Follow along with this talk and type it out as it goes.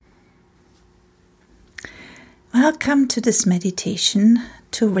Welcome to this meditation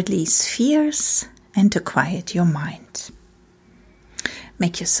to release fears and to quiet your mind.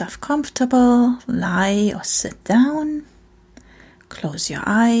 Make yourself comfortable, lie or sit down, close your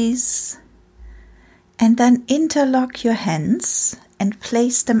eyes, and then interlock your hands and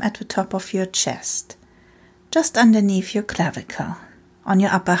place them at the top of your chest, just underneath your clavicle, on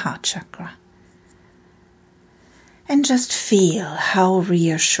your upper heart chakra. And just feel how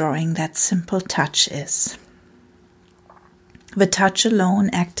reassuring that simple touch is. The touch alone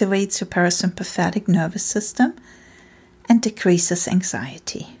activates your parasympathetic nervous system and decreases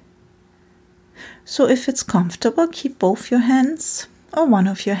anxiety. So if it's comfortable, keep both your hands or one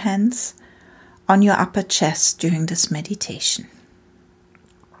of your hands on your upper chest during this meditation.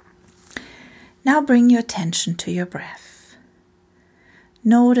 Now bring your attention to your breath.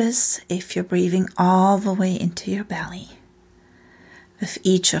 Notice if you're breathing all the way into your belly. With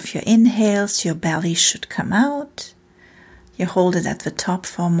each of your inhales, your belly should come out. You hold it at the top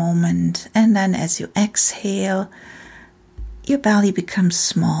for a moment, and then as you exhale, your belly becomes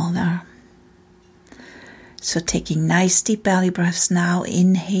smaller. So taking nice deep belly breaths now,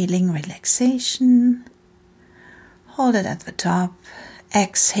 inhaling relaxation. Hold it at the top,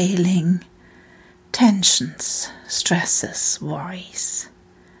 exhaling tensions, stresses, worries.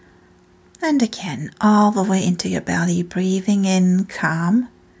 And again, all the way into your belly, breathing in calm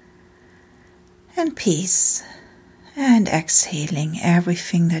and peace. And exhaling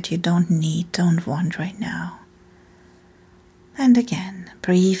everything that you don't need, don't want right now. And again,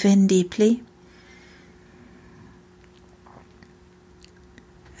 breathe in deeply.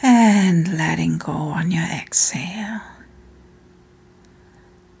 And letting go on your exhale.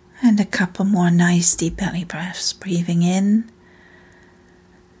 And a couple more nice deep belly breaths. Breathing in,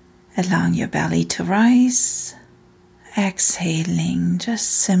 allowing your belly to rise. Exhaling,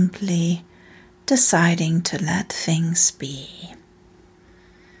 just simply deciding to let things be.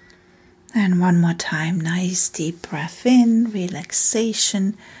 And one more time, nice deep breath in,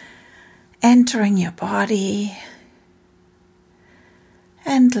 relaxation, entering your body,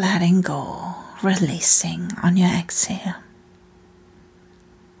 and letting go, releasing on your exhale.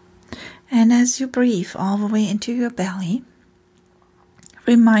 And as you breathe all the way into your belly,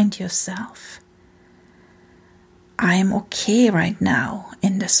 remind yourself, I am okay right now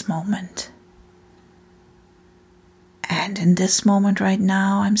in this moment. And in this moment right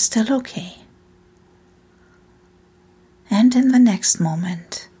now, I'm still okay. And in the next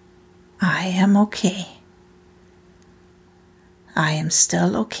moment, I am okay. I am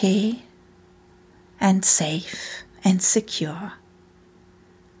still okay and safe and secure.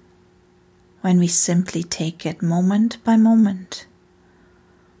 When we simply take it moment by moment,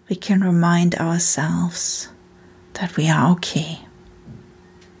 we can remind ourselves that we are okay.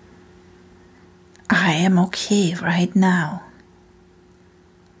 I am okay right now.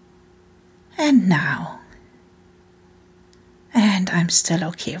 And now. And I'm still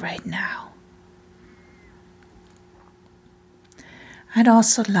okay right now. I'd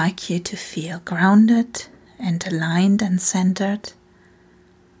also like you to feel grounded and aligned and centered.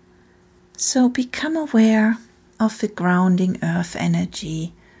 So become aware of the grounding earth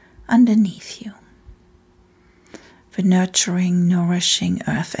energy underneath you. The nurturing, nourishing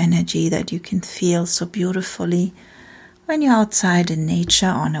earth energy that you can feel so beautifully when you're outside in nature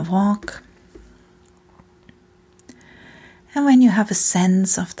on a walk. And when you have a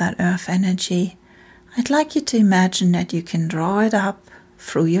sense of that earth energy, I'd like you to imagine that you can draw it up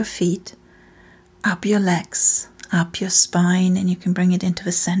through your feet, up your legs, up your spine, and you can bring it into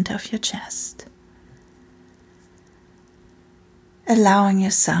the center of your chest. Allowing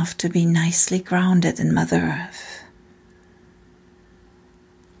yourself to be nicely grounded in Mother Earth.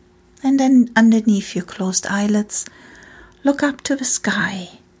 And then underneath your closed eyelids, look up to the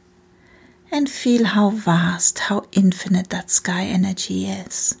sky and feel how vast, how infinite that sky energy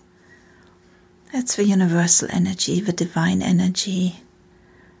is. That's the universal energy, the divine energy,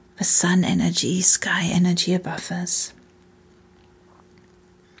 the sun energy, sky energy above us.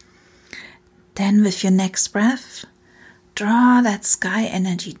 Then with your next breath, draw that sky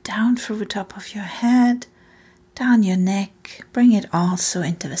energy down through the top of your head, down your neck, bring it also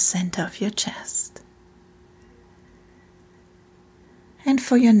into the center of your chest. And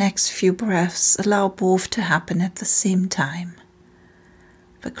for your next few breaths, allow both to happen at the same time.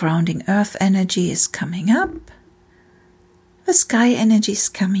 The grounding earth energy is coming up, the sky energy is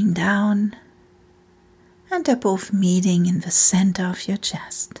coming down, and they're both meeting in the center of your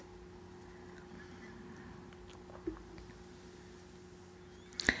chest.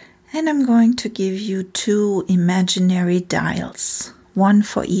 And I'm going to give you 2 imaginary dials, one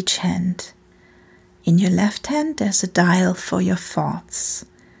for each hand. In your left hand, there's a dial for your thoughts.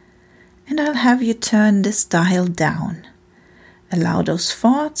 And I'll have you turn this dial down. Allow those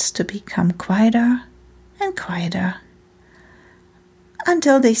thoughts to become quieter and quieter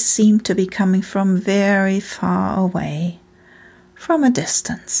until they seem to be coming from very far away, from a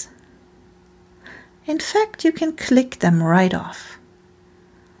distance. In fact, you can click them right off.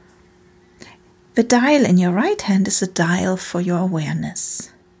 The dial in your right hand is a dial for your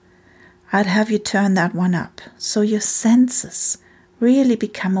awareness. I'd have you turn that one up so your senses really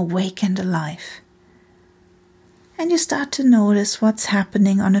become awake and alive. And you start to notice what's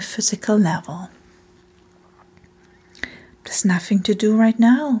happening on a physical level. There's nothing to do right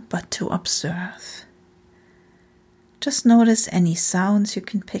now but to observe. Just notice any sounds you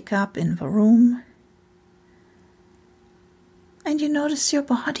can pick up in the room. And you notice your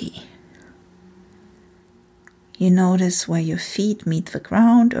body. You notice where your feet meet the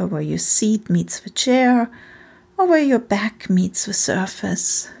ground, or where your seat meets the chair, or where your back meets the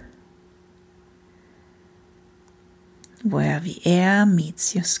surface. Where the air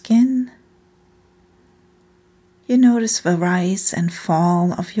meets your skin. You notice the rise and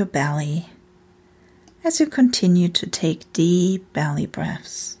fall of your belly as you continue to take deep belly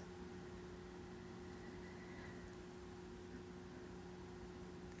breaths.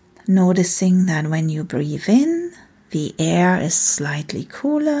 Noticing that when you breathe in, the air is slightly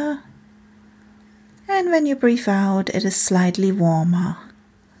cooler, and when you breathe out, it is slightly warmer,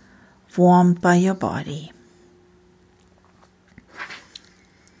 warmed by your body.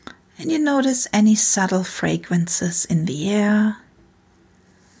 And you notice any subtle fragrances in the air.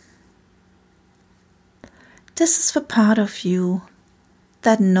 This is the part of you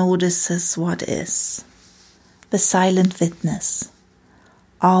that notices what is, the silent witness,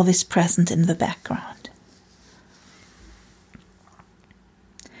 always present in the background.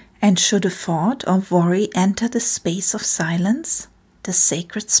 And should a thought or worry enter the space of silence, the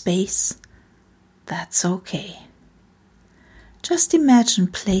sacred space, that's okay. Just imagine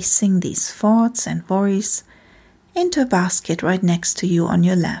placing these thoughts and worries into a basket right next to you on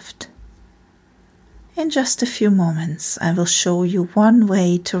your left. In just a few moments, I will show you one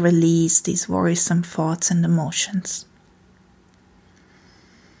way to release these worrisome thoughts and emotions.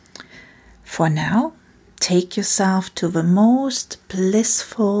 For now, take yourself to the most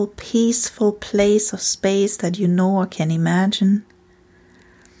blissful, peaceful place or space that you know or can imagine.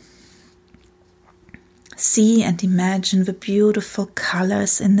 See and imagine the beautiful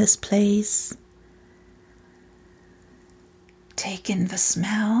colors in this place. Take in the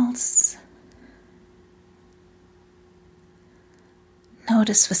smells.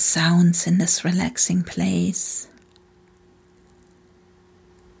 Notice the sounds in this relaxing place.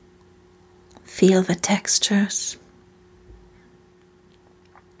 Feel the textures.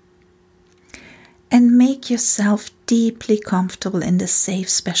 And make yourself deeply comfortable in this safe,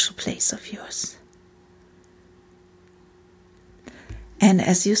 special place of yours. And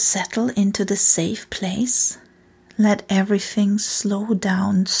as you settle into the safe place, let everything slow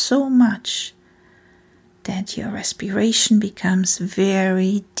down so much that your respiration becomes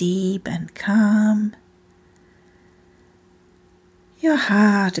very deep and calm. Your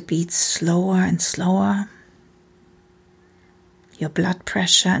heart beats slower and slower. Your blood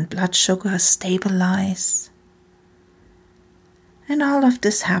pressure and blood sugar stabilize. And all of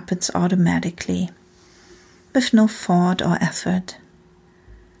this happens automatically, with no thought or effort.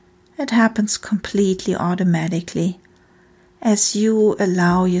 It happens completely automatically as you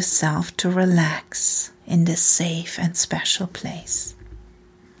allow yourself to relax in this safe and special place.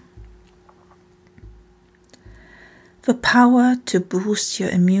 The power to boost your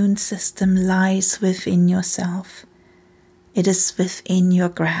immune system lies within yourself. It is within your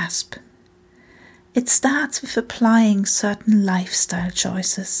grasp. It starts with applying certain lifestyle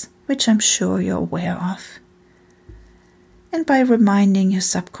choices, which I'm sure you're aware of. And by reminding your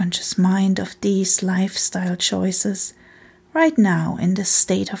subconscious mind of these lifestyle choices right now in this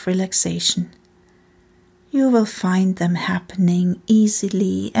state of relaxation, you will find them happening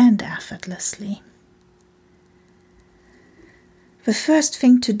easily and effortlessly. The first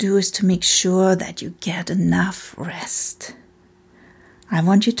thing to do is to make sure that you get enough rest. I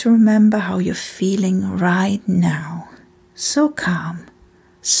want you to remember how you're feeling right now. So calm,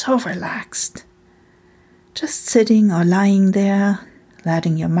 so relaxed. Just sitting or lying there,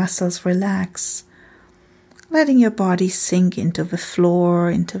 letting your muscles relax, letting your body sink into the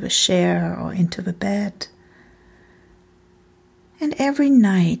floor, into the chair, or into the bed. And every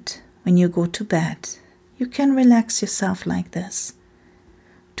night when you go to bed, you can relax yourself like this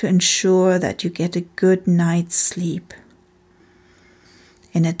to ensure that you get a good night's sleep.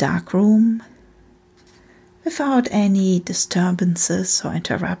 In a dark room, without any disturbances or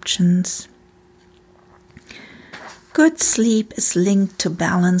interruptions. Good sleep is linked to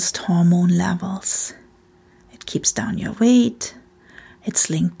balanced hormone levels. It keeps down your weight. It's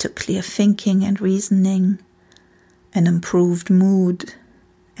linked to clear thinking and reasoning, an improved mood,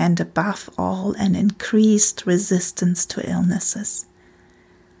 and above all, an increased resistance to illnesses.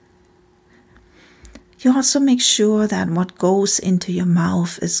 You also make sure that what goes into your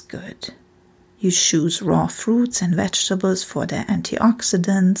mouth is good. You choose raw fruits and vegetables for their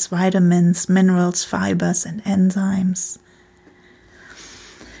antioxidants, vitamins, minerals, fibers, and enzymes.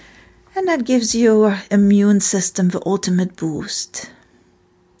 And that gives your immune system the ultimate boost.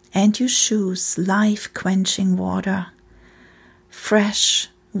 And you choose life-quenching water, fresh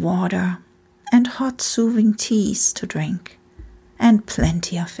water, and hot soothing teas to drink, and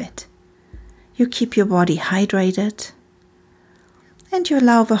plenty of it. You keep your body hydrated, and you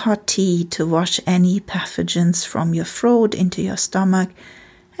allow the hot tea to wash any pathogens from your throat into your stomach,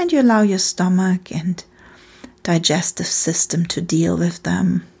 and you allow your stomach and digestive system to deal with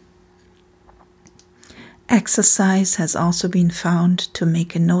them. Exercise has also been found to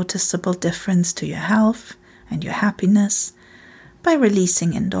make a noticeable difference to your health and your happiness by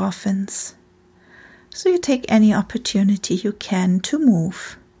releasing endorphins. So you take any opportunity you can to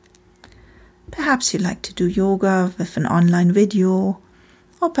move. Perhaps you like to do yoga with an online video,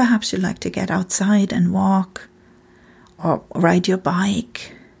 or perhaps you like to get outside and walk, or ride your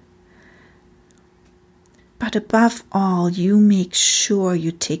bike. But above all, you make sure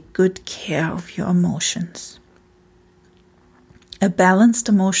you take good care of your emotions. A balanced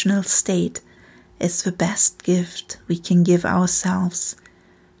emotional state is the best gift we can give ourselves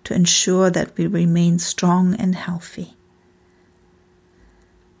to ensure that we remain strong and healthy.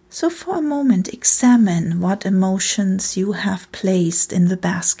 So for a moment, examine what emotions you have placed in the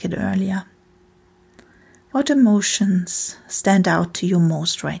basket earlier. What emotions stand out to you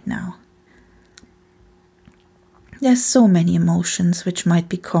most right now? There's so many emotions which might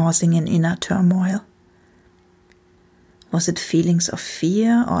be causing an inner turmoil. Was it feelings of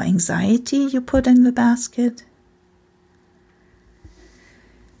fear or anxiety you put in the basket?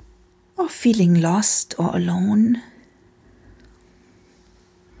 Or feeling lost or alone?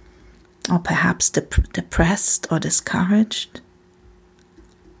 Or perhaps depressed or discouraged?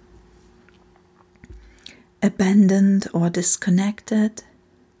 Abandoned or disconnected?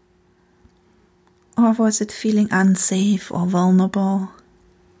 Or was it feeling unsafe or vulnerable?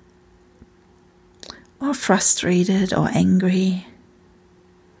 Or frustrated or angry?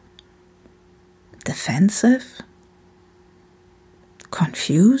 Defensive?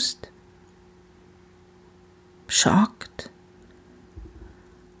 Confused? Shocked?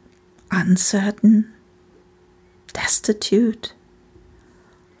 Uncertain? Destitute?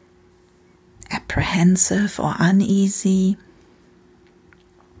 Apprehensive or uneasy?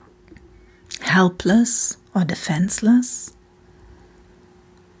 Helpless or defenseless?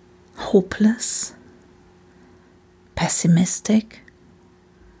 Hopeless? Pessimistic?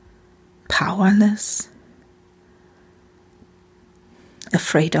 Powerless?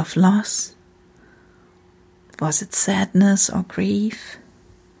 Afraid of loss? Was it sadness or grief?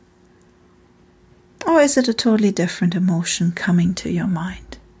 Or is it a totally different emotion coming to your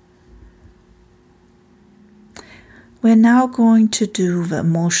mind? We're now going to do the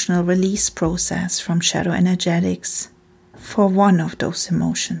emotional release process from Shadow Energetics for one of those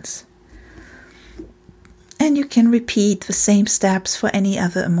emotions. And you can repeat the same steps for any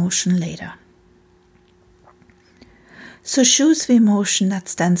other emotion later. So choose the emotion that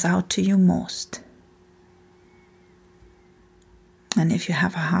stands out to you most. And if you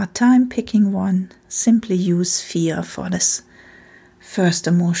have a hard time picking one, simply use fear for this first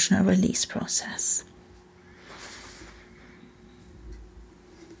emotional release process.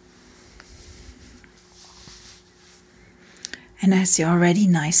 And as you're already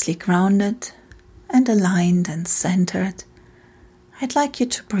nicely grounded and aligned and centered, I'd like you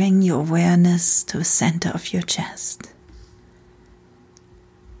to bring your awareness to the center of your chest.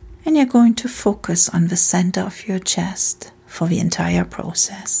 And you're going to focus on the center of your chest for the entire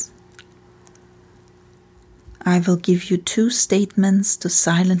process. I will give you 2 statements to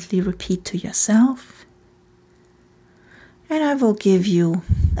silently repeat to yourself, and I will give you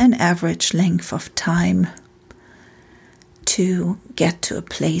an average length of time to get to a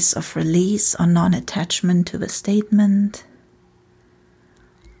place of release or non-attachment to the statement,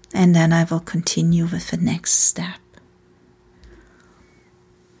 and then I will continue with the next step.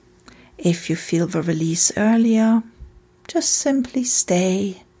 If you feel the release earlier, just simply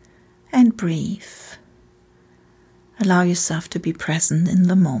stay and breathe. Allow yourself to be present in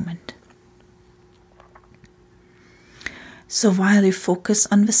the moment. So while you focus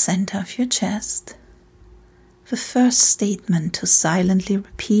on the center of your chest, the first statement to silently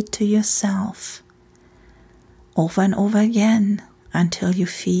repeat to yourself over and over again until you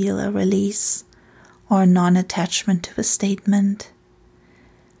feel a release or non-attachment to the statement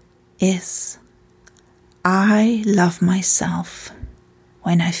is, I love myself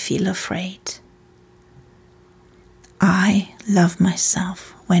when I feel afraid. I love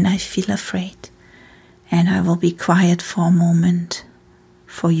myself when I feel afraid. And I will be quiet for a moment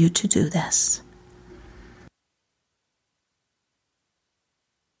for you to do this.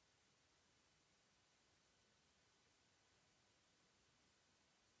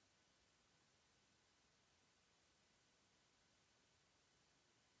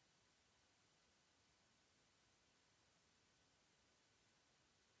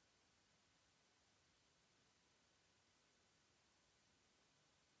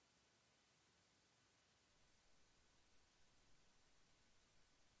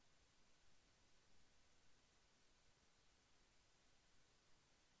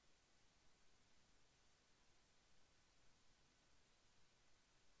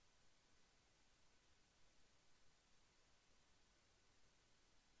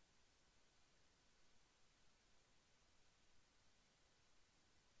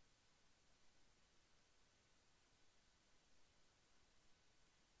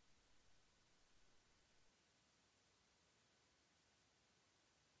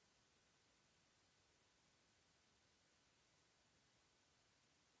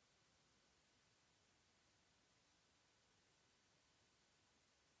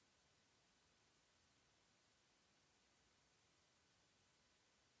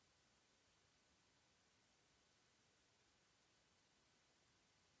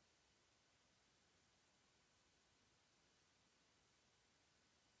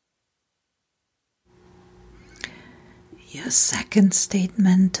 Your second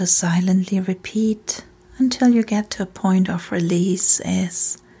statement to silently repeat until you get to a point of release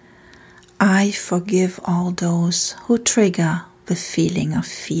is, I forgive all those who trigger the feeling of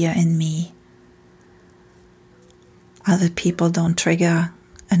fear in me. Other people don't trigger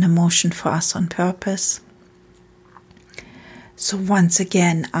an emotion for us on purpose. So once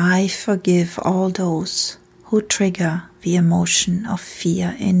again, I forgive all those who trigger the emotion of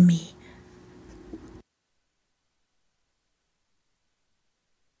fear in me.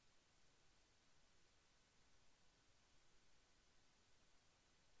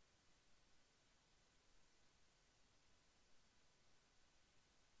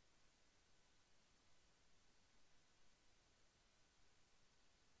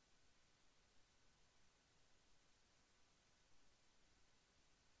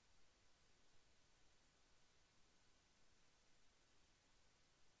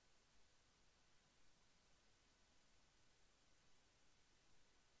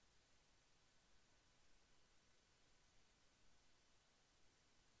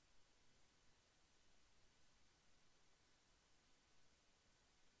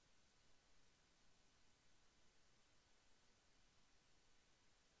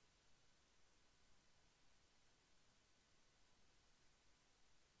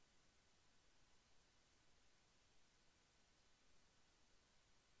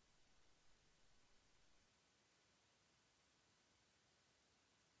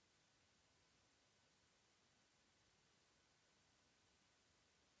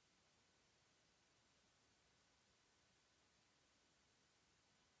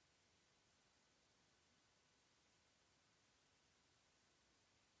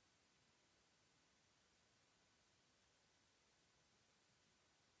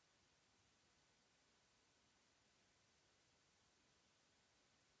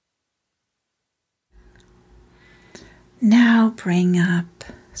 Now bring up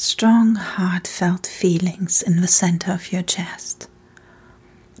strong, heartfelt feelings in the center of your chest.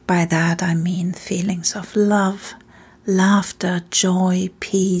 By that I mean feelings of love, laughter, joy,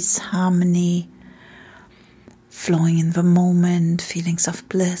 peace, harmony, flowing in the moment, feelings of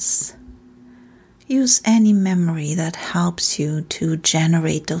bliss. Use any memory that helps you to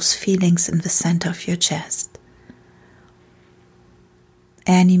generate those feelings in the center of your chest.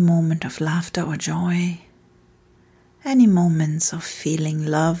 Any moment of laughter or joy, any moments of feeling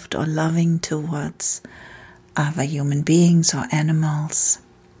loved or loving towards other human beings or animals.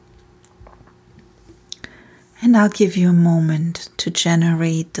 And I'll give you a moment to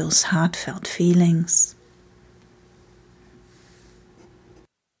generate those heartfelt feelings.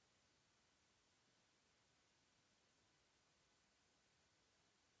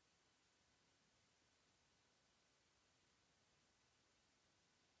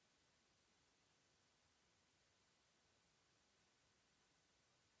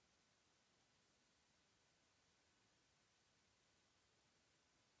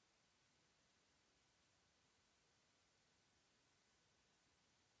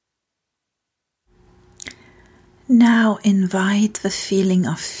 Now invite the feeling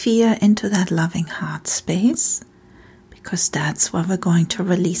of fear into that loving heart space, because that's where we're going to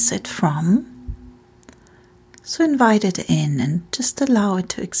release it from. So invite it in and just allow it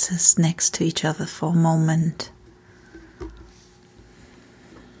to exist next to each other for a moment.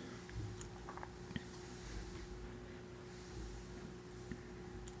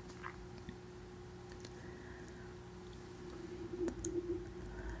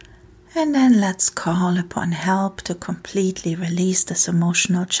 And then let's call upon help to completely release this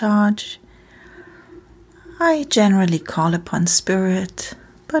emotional charge. I generally call upon Spirit,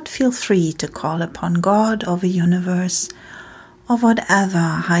 but feel free to call upon God or the universe or whatever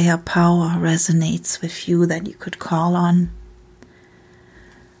higher power resonates with you that you could call on.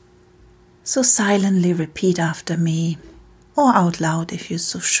 So silently repeat after me, or out loud if you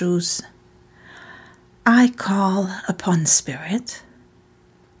so choose. I call upon Spirit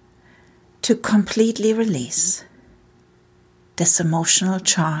to completely release this emotional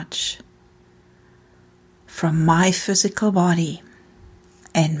charge from my physical body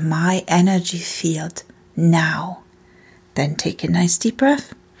and my energy field now. Then take a nice deep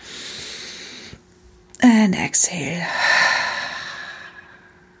breath and exhale.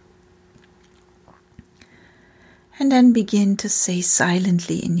 And then begin to say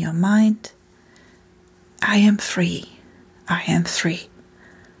silently in your mind, I am free, I am free,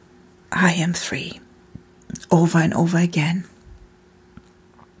 I am free, over and over again.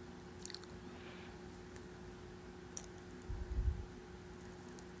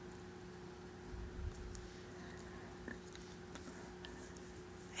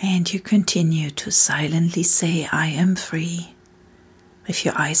 And you continue to silently say, I am free, with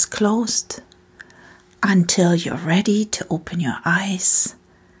your eyes closed, until you're ready to open your eyes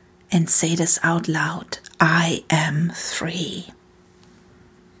and say this out loud, I am free.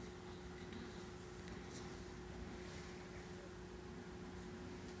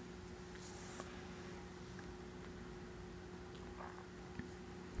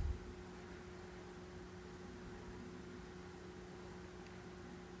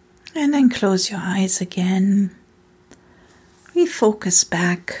 And then close your eyes again. Refocus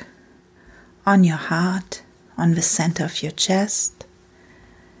back on your heart, on the center of your chest.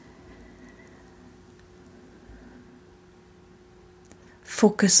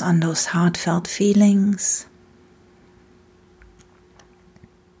 Focus on those heartfelt feelings.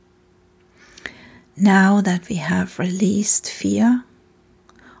 Now that we have released fear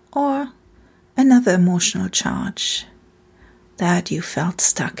or another emotional charge that you felt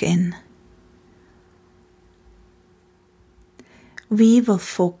stuck in, we will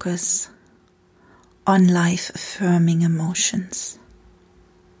focus on life-affirming emotions.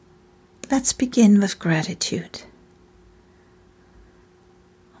 Let's begin with gratitude.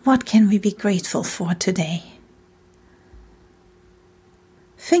 What can we be grateful for today?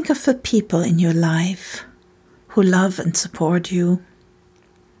 Think of the people in your life who love and support you,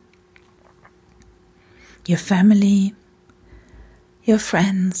 your family, your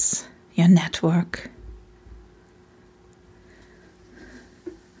friends, your network.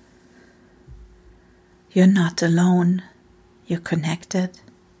 You're not alone, you're connected.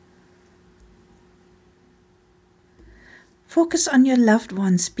 Focus on your loved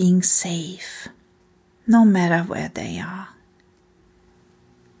ones being safe, no matter where they are.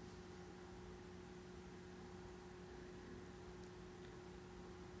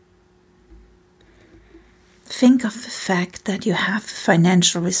 Think of the fact that you have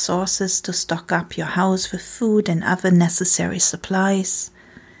financial resources to stock up your house with food and other necessary supplies.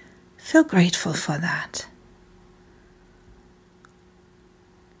 Feel grateful for that.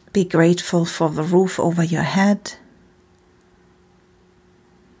 Be grateful for the roof over your head.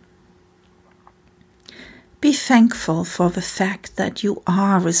 Be thankful for the fact that you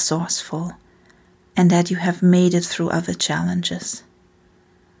are resourceful and that you have made it through other challenges.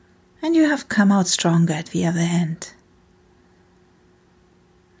 And you have come out stronger at the other end.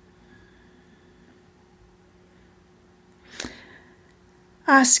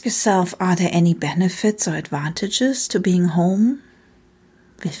 Ask yourself, are there any benefits or advantages to being home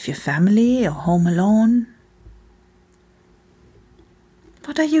with your family or home alone?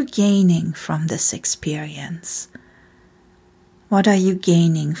 What are you gaining from this experience? What are you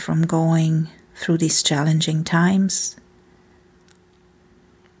gaining from going through these challenging times?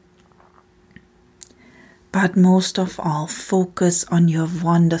 But most of all, focus on your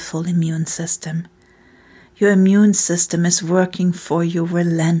wonderful immune system. Your immune system is working for you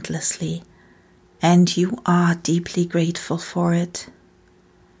relentlessly, and you are deeply grateful for it.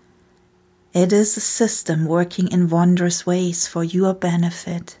 It is a system working in wondrous ways for your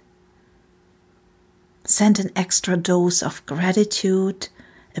benefit. Send an extra dose of gratitude,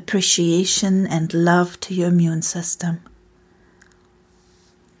 appreciation, and love to your immune system.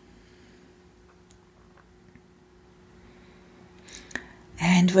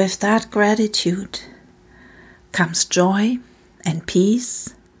 And with that gratitude comes joy and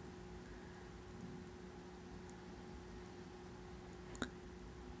peace.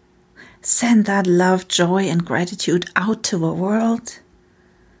 Send that love, joy, and gratitude out to the world.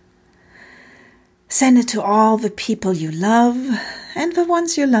 Send it to all the people you love and the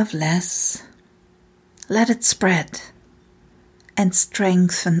ones you love less. Let it spread and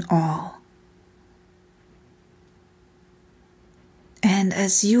strengthen all. And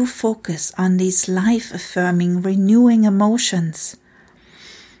as you focus on these life-affirming, renewing emotions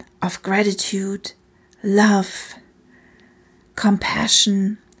of gratitude, love,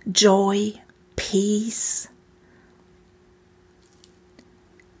 compassion, joy, peace,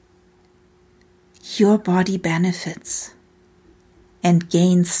 your body benefits and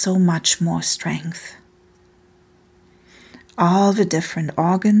gains so much more strength. All the different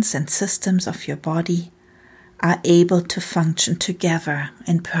organs and systems of your body are able to function together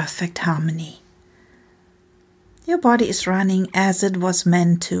in perfect harmony. Your body is running as it was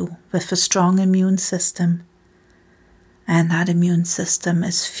meant to, with a strong immune system. And that immune system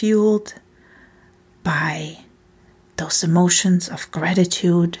is fueled by those emotions of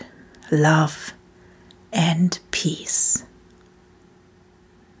gratitude, love, and peace.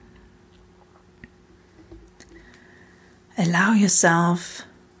 Allow yourself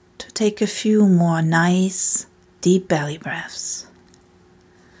to take a few more nice, deep belly breaths,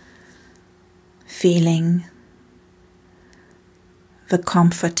 feeling the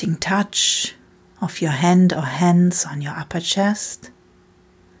comforting touch of your hand or hands on your upper chest,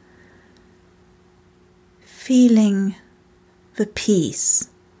 feeling the peace,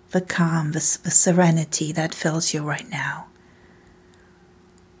 the calm, the serenity that fills you right now.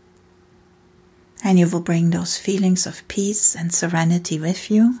 And you will bring those feelings of peace and serenity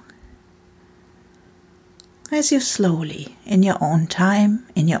with you as you slowly, in your own time,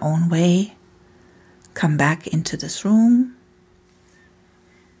 in your own way, come back into this room.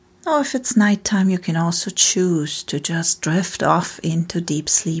 Or if it's nighttime, you can also choose to just drift off into deep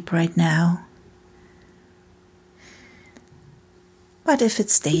sleep right now. But if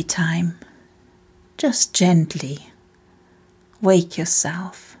it's daytime, just gently wake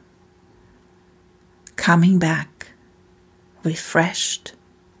yourself, coming back refreshed,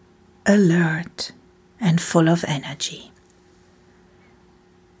 alert, and full of energy.